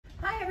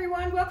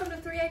everyone, welcome to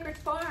 3 Acres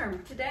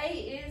Farm.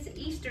 Today is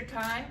Easter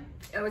time.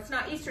 Oh, it's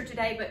not Easter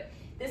today, but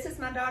this is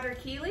my daughter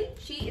Keely.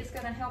 She is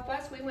going to help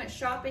us. We went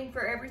shopping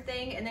for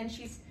everything, and then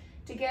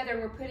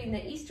we're putting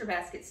the Easter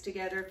baskets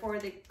together for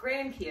the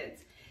grandkids.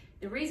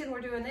 The reason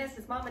we're doing this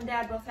is Mom and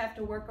Dad both have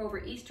to work over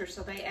Easter,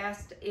 so they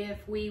asked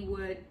if we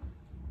would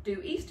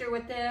do Easter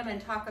with them and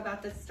talk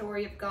about the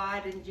story of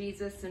God and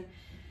Jesus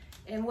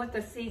and what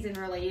the season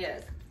really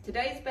is.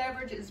 Today's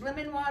beverage is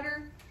lemon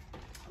water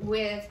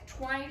with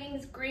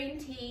Twinings green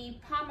tea,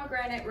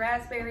 pomegranate,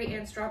 raspberry,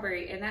 and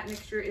strawberry, and that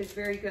mixture is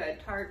very good,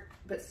 tart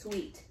but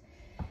sweet.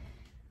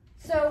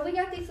 So we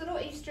got these little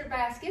Easter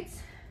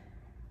baskets,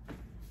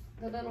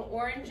 the little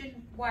orange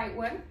and white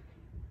one,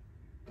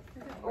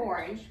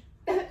 orange.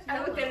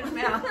 I looked at his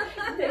mouth.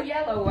 The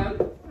yellow one.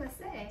 What's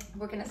that?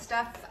 We're gonna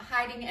stuff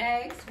hiding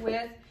eggs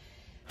with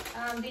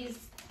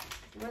these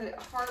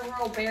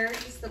Hard-Rolled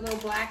berries, the little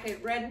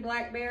red and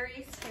black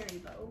berries.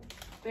 Haribo.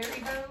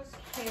 Berry bows?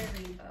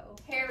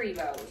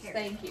 Haribo.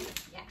 Thank you.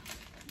 Yeah.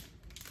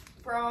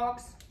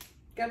 Frogs,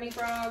 gummy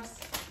frogs,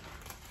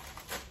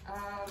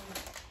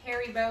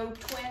 Haribo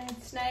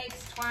twin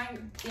snakes,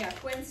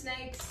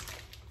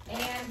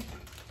 and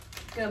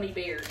gummy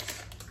bears.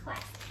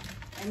 Classic.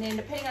 And then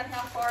depending on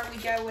how far we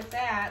go with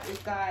that,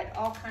 we've got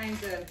all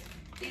kinds of,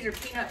 these are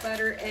peanut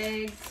butter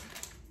eggs,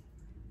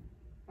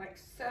 like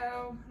so. I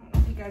don't know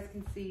if you guys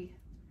can see.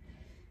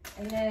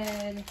 And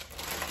then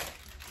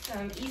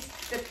some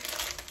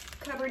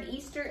covered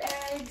Easter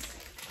eggs.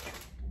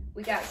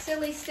 We got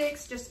silly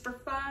sticks just for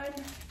fun.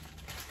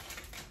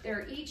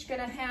 They're each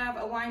gonna have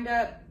a wind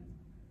up,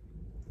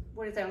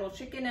 what is that, a little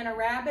chicken and a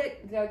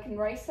rabbit that can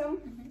race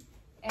them.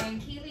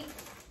 And Keely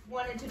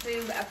wanted to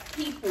do a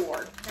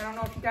pea-pour. I don't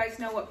know if you guys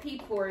know what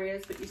pea-pour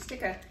is, but you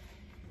stick a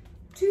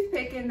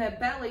toothpick in the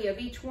belly of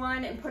each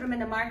one and put them in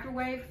the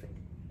microwave,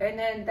 and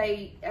then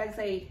as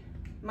they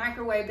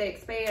microwave, they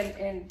expand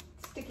and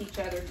stick each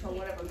other till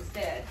one of them's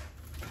dead.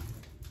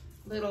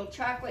 Little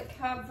chocolate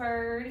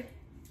covered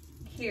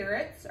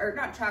carrots, or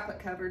not chocolate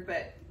covered,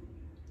 but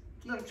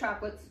little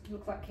chocolates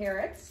look like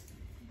carrots.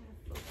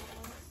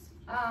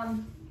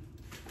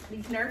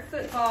 These Nerf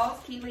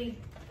footballs, Keely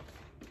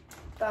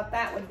thought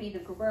that would be the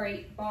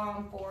great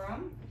bomb for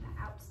them.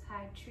 The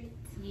outside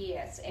treats.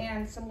 Yes,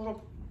 and some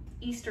little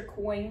Easter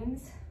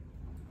coins.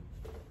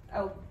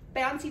 Oh,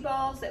 bouncy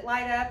balls that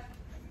light up.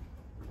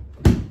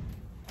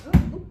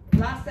 Ooh,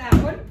 lost that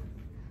one.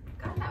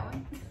 Got that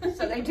one.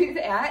 So they do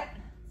that.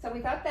 So we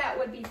thought that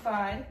would be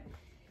fun.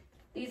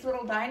 These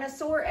little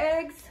dinosaur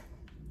eggs,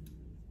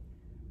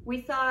 we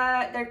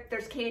thought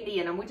there's candy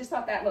in them. We just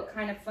thought that looked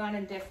kind of fun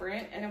and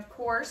different. And of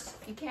course,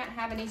 you can't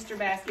have an Easter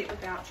basket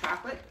without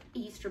chocolate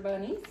Easter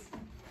bunnies.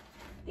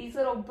 These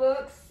little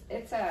books,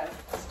 it's a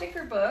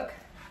sticker book.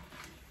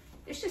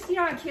 It's just, you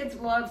know how kids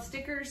love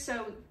stickers,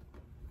 so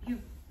you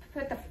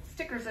put the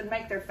stickers and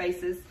make their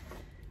faces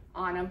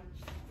on them.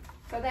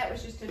 So that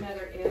was just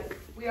another if.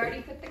 We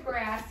already put the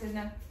grass in,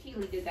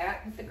 Keely did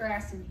that, put the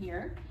grass in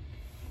here.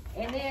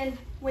 And then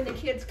when the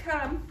kids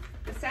come,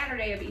 the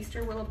Saturday of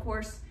Easter, we'll of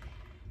course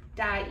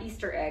dye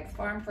Easter eggs,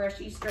 farm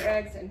fresh Easter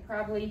eggs, and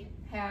probably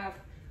have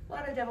a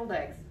lot of deviled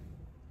eggs.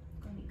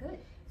 Gonna be good.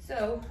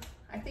 So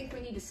I think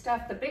we need to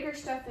stuff the bigger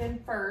stuff in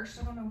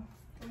first. I don't know.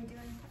 Are we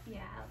doing?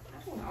 Yeah.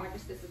 I don't know, I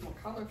guess this is more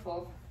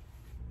colorful.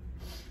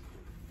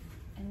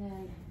 And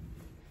then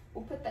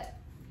we'll put that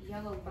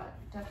yellow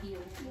ducky in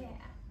there. Yeah.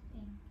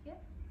 Thank you.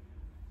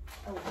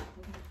 Oh, we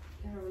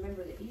gotta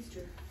remember the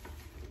Easter.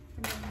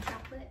 Remember the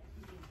chocolate?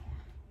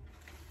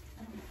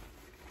 Yeah.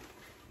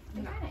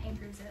 It kind of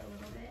anchors it a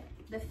little bit.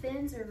 The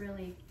fins are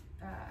really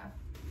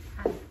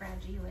kind of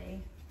fragile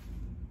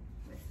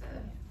with the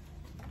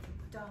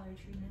Dollar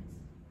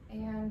Tree-ness.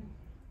 And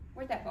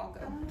where'd that ball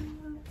go?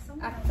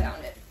 Somewhere. I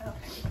found it.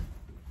 Okay. Do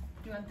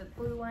you want the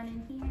blue one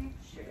in here?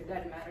 Sure, it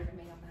doesn't matter to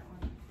me on that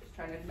one. Just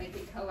trying to make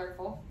it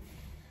colorful.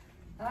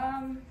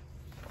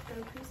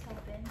 Goku's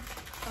helping.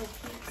 Oh,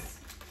 keeps.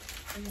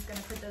 Are you just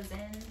gonna put those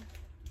in,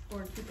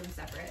 or keep them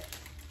separate?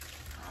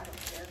 I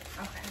don't care.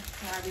 Okay.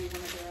 However you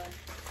want to do it.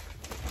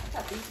 I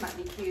thought these might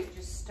be cute,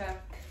 just stuck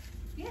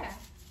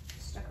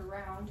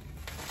around.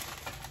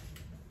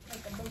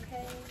 Like a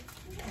bouquet.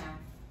 Yeah.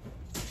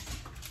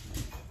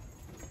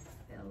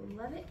 They'll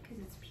love it because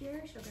it's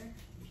pure sugar.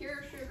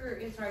 Pure sugar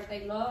is right.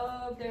 They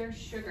love their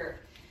sugar.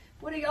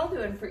 What are y'all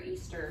doing for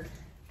Easter?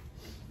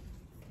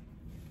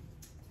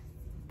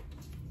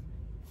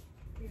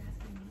 You're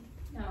asking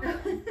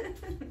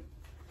me?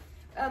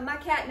 No. My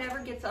cat never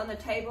gets on the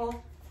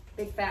table.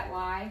 Big fat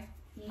lie.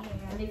 Yeah.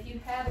 And if you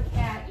have a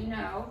cat, you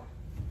know.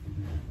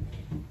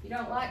 If you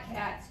don't like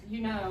cats,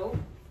 you know.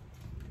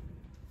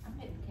 I'm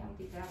going to count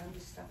these out. I'm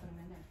just stuffing them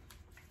in there.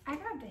 I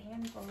grabbed a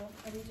handful.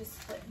 Are we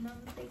just splitting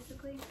them,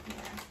 basically?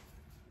 Yeah.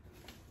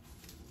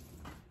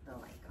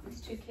 They'll like them.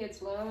 These two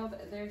kids love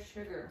their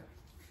sugar.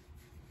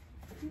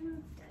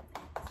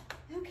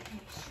 Okay,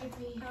 should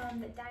we?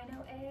 The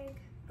dino egg,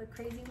 the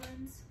crazy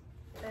ones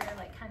that are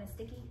like kind of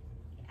sticky.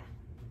 Yeah.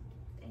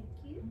 Thank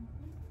you.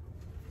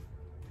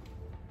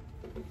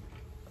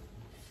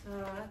 So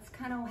that's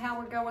kind of how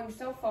we're going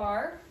so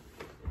far.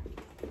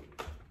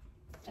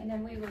 And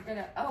then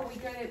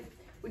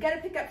we gotta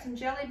pick up some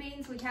jelly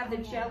beans. We have the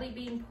jelly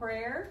bean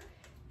prayer.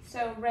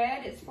 So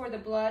red is for the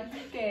blood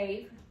he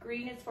gave,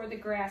 green is for the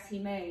grass he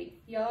made,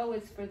 yellow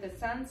is for the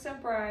sun so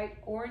bright,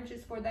 orange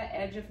is for the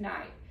edge of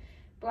night,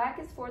 black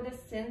is for the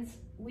sins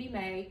we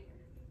made,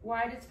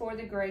 white is for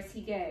the grace he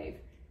gave,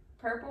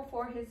 purple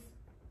for his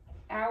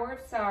hour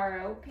of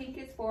sorrow, pink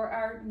is for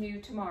our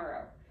new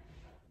tomorrow.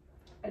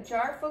 A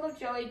jar full of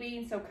jelly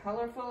beans, so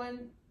colorful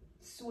and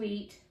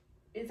sweet,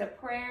 is a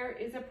prayer,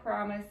 is a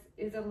promise,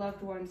 is a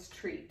loved one's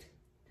treat.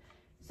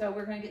 So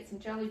we're gonna get some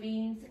jelly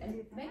beans, and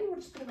maybe we'll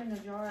just put them in a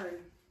jar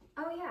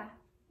Oh yeah,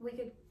 we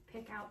could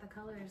pick out the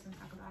colors and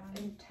talk about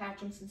them. and attach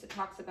them since it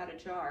talks about a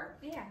jar.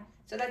 Yeah.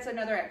 So that's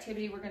another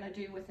activity we're gonna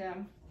do with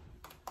them.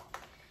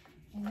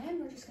 And then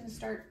we're just gonna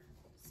start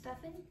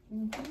Stuffing?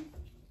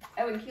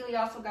 Oh, and Keely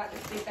also got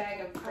this big bag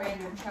of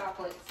random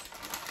chocolates.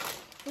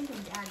 I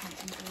think Dad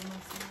might be doing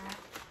most of that.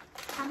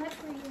 How much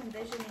were you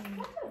envisioning?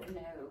 I don't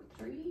know,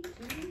 3,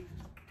 2?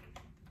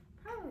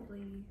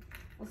 Probably.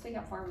 We'll see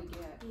how far we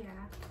get. Yeah.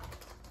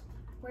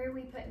 Where are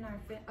we putting our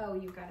oh,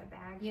 you got a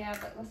bag. Yeah,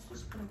 but let's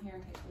just put them here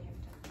in case we have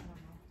to. I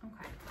don't know.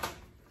 Okay.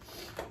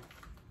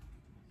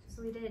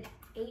 So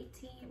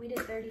we did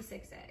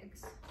 36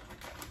 eggs.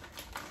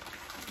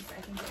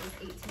 I think it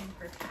was 18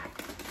 per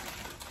pack.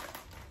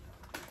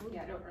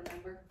 Yeah, I don't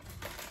remember.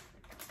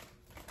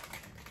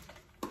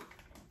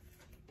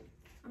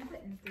 I'm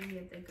putting 3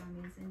 of the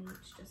gummies in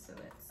each just so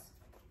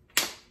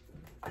it's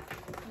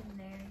in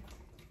there.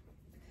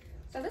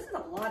 So this is a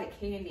lot of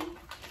candy.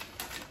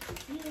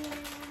 Yeah.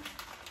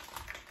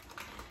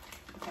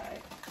 Okay.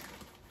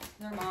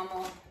 Their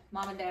mom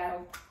and dad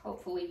will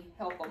hopefully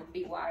help them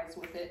be wise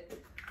with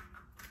it.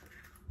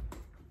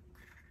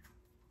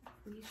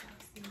 We shall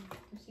see.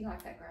 Does he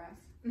like that grass?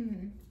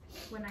 Mm-hmm.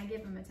 When I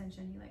give him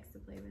attention, he likes to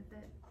play with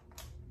it.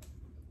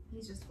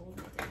 He's just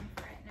holding it down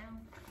for right now.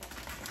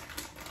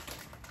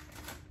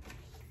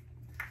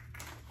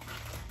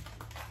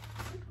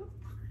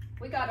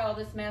 We got all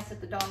this mess at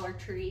the Dollar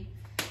Tree.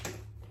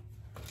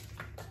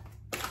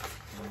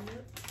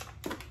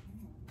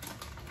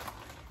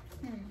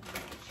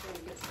 Sure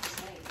we get some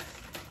snakes.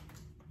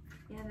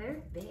 Yeah,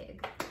 they're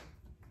big.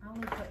 I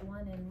only put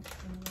one in the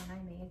one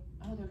I made.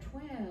 Oh, they're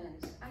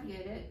twins. I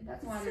get it.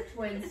 That's why they're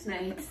twin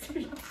snakes.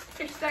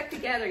 They're stuck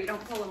together. You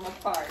don't pull them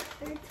apart.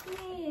 They're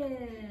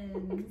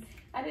twins.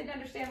 I didn't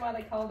understand why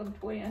they called them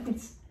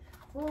twins.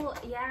 Well,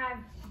 yeah,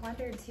 I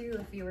wondered too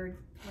if you were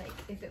like,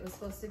 if it was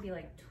supposed to be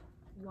like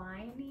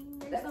twining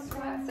or That's something.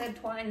 why I said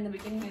twine in the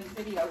beginning of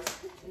the video.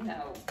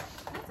 No.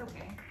 That's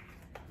okay.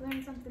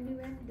 Learn something new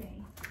every day.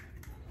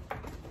 I'm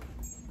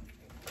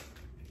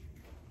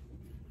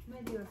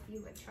gonna do a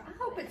few with chocolate.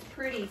 I hope it's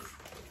pretty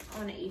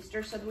on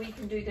Easter so that we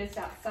can do this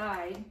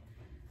outside.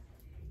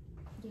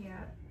 Yeah.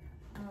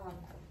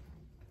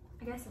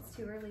 I guess it's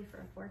too early for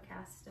a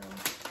forecast still.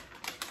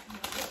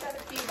 What's that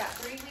a few, about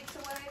 3 weeks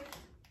away?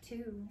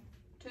 2.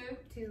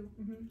 2?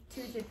 Mm-hmm.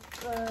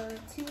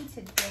 2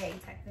 today,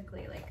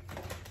 technically. Like,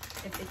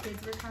 if the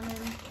kids were coming,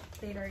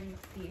 they'd already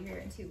be here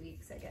in 2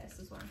 weeks, I guess,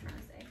 is what I'm trying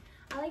to say.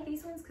 I like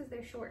these ones because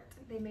they're short.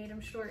 They made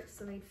them short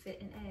so they'd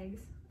fit in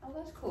eggs. Oh,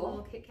 that's Little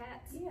cool. Kit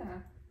Kats. Yeah.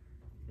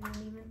 I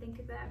didn't even think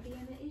of that being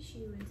an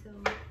issue until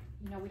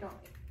You know,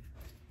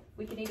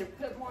 we can either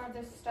put more of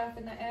this stuff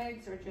in the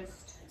eggs or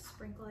just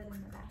sprinkle it in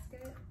the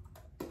basket.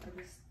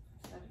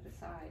 set it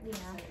aside. Yeah.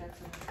 So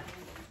that's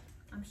understandable.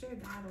 I'm sure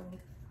Dad will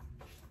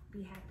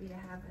be happy to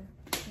have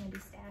a candy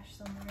stash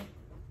somewhere.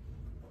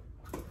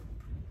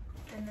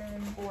 And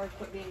then, Or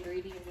quit being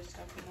greedy and just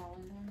stuff them all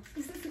in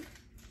there.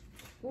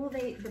 well,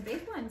 the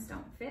big ones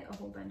don't fit a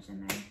whole bunch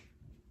in there.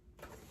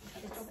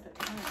 Let's put a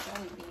ton of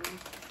jelly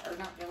beans, or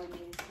not jelly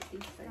beans, but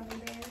these things.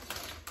 Gummy bears.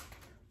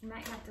 You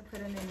might have to put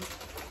them in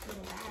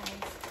little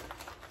bags.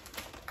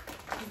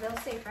 'Cause they'll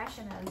stay fresh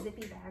in a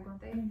zippy bag, won't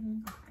they?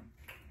 Mm-hmm. Okay.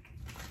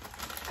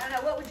 I don't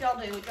know, what would y'all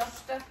do? Would y'all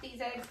stuff these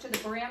eggs to the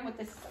brim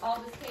with all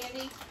this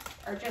candy?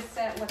 Or just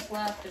set what's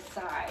left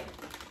aside?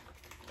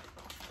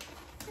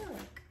 I feel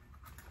like,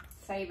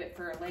 Save it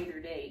for a later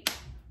date.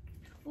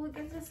 well, it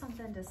gives us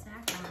something to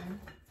snack on.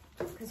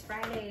 Because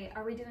Friday,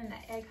 are we doing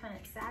the egg hunt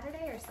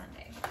Saturday or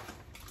Sunday?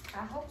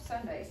 I hope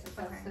Sunday, since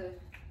that's Okay.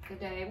 the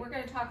day. We're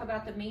going to talk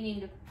about the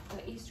meaning,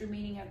 the Easter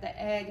meaning of the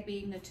egg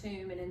being the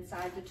tomb, and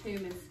inside the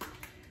tomb is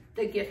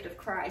the gift of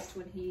Christ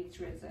when he's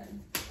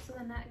risen. So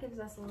then that gives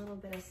us a little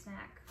bit of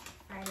snack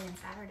Friday and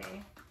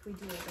Saturday. If we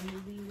do like a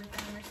movie with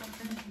them or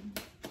something.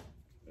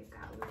 They've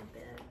got a little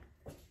bit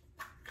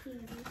of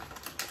candy.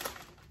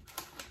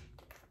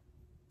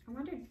 I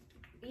wondered,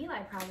 Eli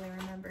probably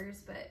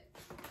remembers, but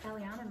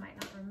Eliana might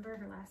not remember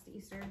her last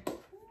Easter. I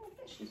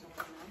guess she's old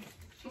enough.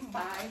 She's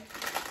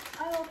 5.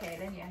 Oh, okay,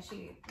 then yeah,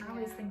 I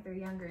always Yeah. think they're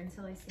younger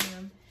until I see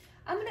them.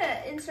 I'm going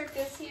to insert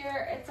this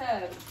here. It's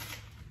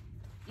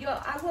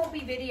I won't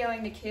be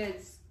videoing the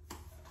kids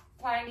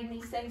finding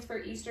these things for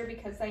Easter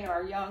because they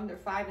are young. They're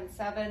 5 and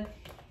 7.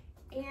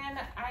 And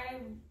I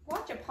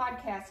watch a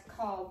podcast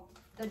called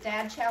the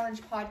Dad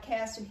Challenge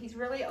Podcast, and he's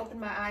really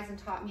opened my eyes and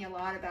taught me a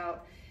lot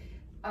about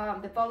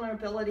the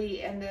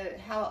vulnerability and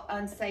how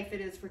unsafe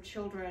it is for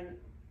children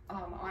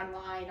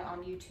online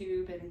on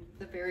YouTube and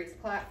the various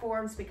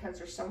platforms, because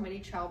there's so many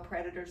child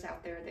predators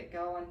out there that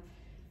go and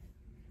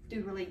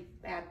do really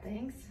bad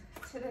things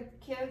to the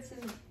kids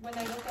and when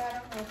they look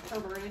at them, with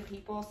perverted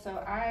people.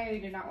 So I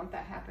do not want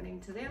that happening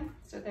to them.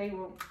 So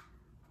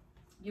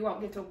you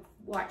won't get to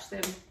watch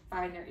them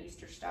find their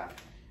Easter stuff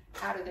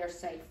out of their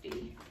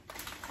safety.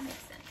 That makes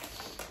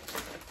sense.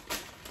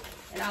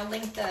 And I'll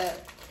link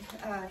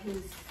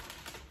his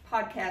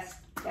podcast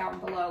down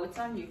below. It's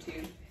on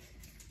YouTube.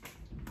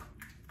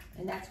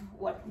 And that's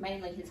what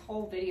mainly his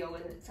whole video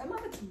is. Some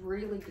of it's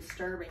really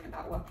disturbing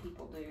about what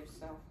people do.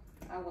 So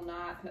I will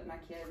not put my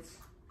kids,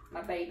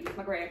 my babies,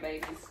 my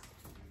grandbabies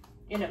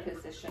in a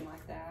position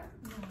like that.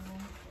 No.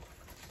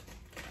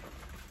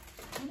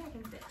 I think I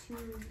can fit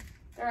 2.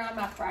 They're on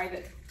my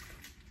private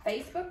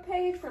Facebook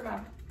page for my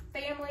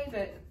family,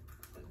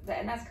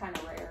 and that's kind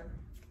of rare.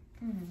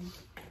 Mm-hmm.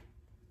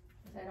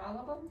 Is that all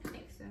of them? I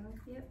think so.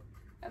 Yep.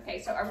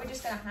 Okay, so are we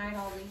just gonna hide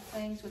all these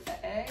things with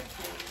the eggs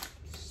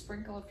or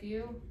sprinkle a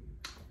few?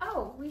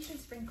 Oh, we should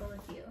sprinkle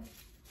a few.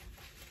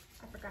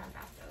 I forgot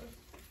about those.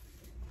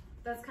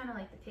 That's kind of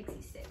like the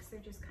pixie sticks. They're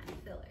just kind of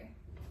filler.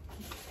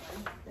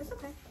 That's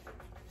okay.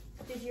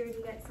 Did you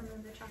already get some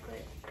of the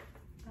chocolate?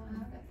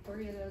 I've got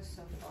 3 of those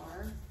so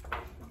far.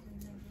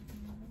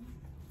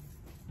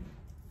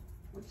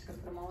 We're just gonna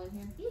put them all in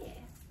here?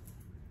 Yeah.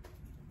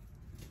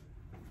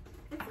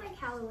 It's like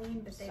Halloween,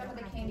 but they Some don't of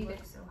the have candy to look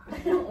that so I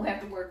hard. don't have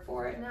to work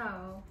for it.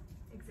 No,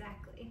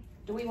 exactly.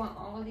 Do we want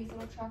all of these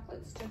little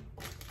chocolates too?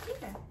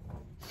 Yeah.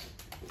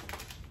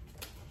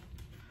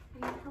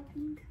 Are you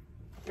helping?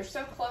 They're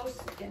so close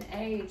in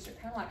age, they're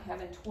kind of like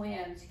having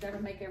twins. You gotta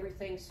make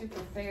everything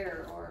super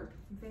fair or...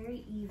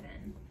 Very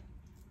even.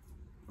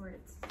 Or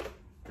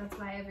that's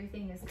why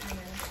everything is kind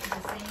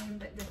of the same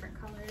but different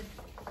colored.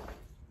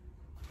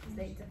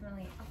 They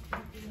definitely,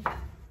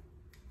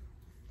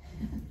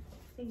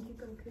 thank you,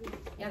 Goku.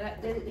 Yeah,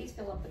 these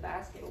fill up the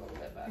basket a little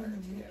bit better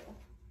too.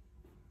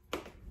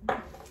 My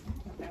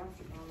balance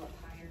is a little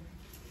higher.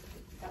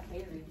 It got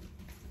buried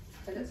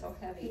because it's so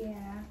heavy.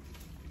 Yeah.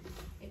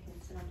 It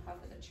can sit on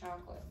top of the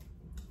chocolate.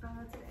 Oh,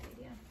 that's a good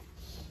idea.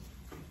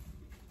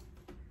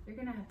 You're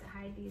gonna have to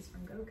hide these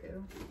from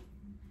Goku.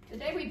 The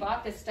day we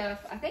bought this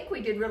stuff, I think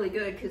we did really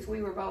good because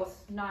we were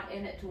both not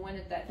in it to win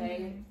it that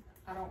day.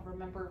 I don't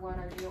remember what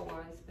our deal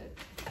was, but...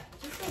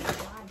 Just like a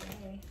blah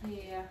day.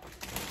 Yeah. I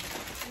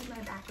think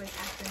my back was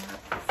acting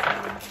up,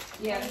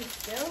 so... Yeah. We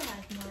still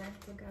have more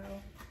to go.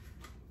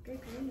 Good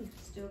grief.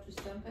 Still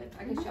just dump it?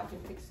 I guess y'all can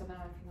pick some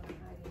out if you want to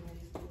hide any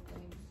of these little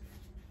things.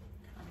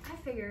 I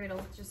figure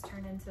it'll just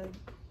turn into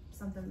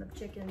something the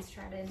chickens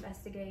try to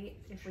investigate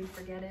if we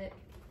forget it.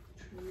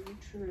 True,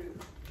 true.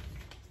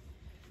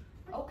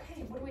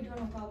 Okay, what are we doing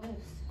with all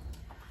this?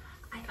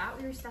 I thought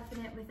we were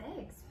stuffing it with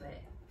eggs,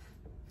 but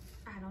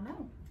I don't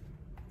know.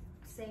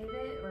 Save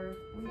it or...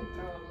 We can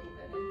throw a little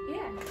bit in.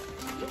 Yeah.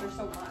 There's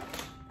so much.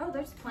 Oh,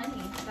 there's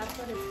plenty. That's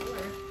what it's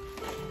for.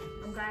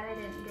 I'm glad I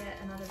didn't get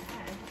another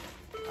bag.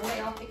 Are they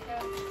all picked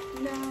up?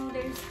 No,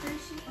 there's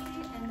Hershey,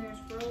 and there's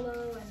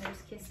Rolo, and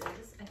there's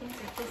Kisses. I think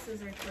the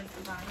Kisses are towards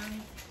the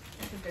bottom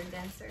because they're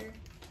denser.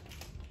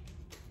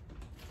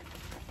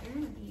 They're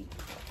gonna be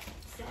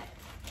set.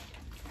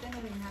 They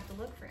don't even have to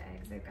look for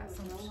eggs. They've got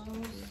so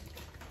much.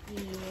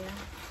 Yeah.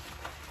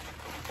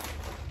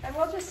 And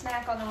we'll just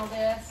snack on all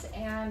this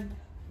and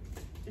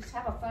just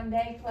have a fun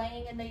day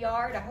playing in the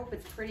yard. I hope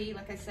it's pretty,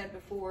 like I said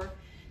before.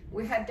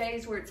 We have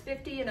days where it's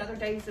 50 and other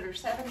days that are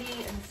 70,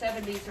 and the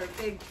 70s are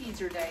big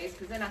teaser days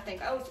because then I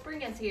think, oh,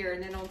 spring is here,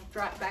 and then it'll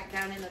drop back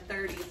down in the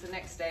 30s the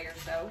next day or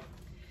so.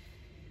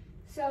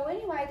 So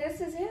anyway,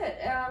 this is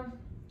it.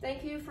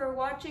 Thank you for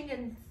watching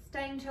and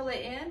staying till the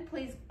end.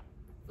 Please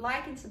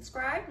like and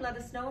subscribe. Let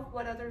us know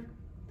what other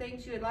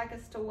things you would like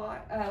us to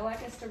watch,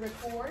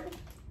 record.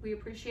 We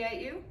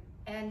appreciate you,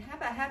 and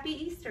have a happy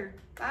Easter.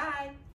 Bye.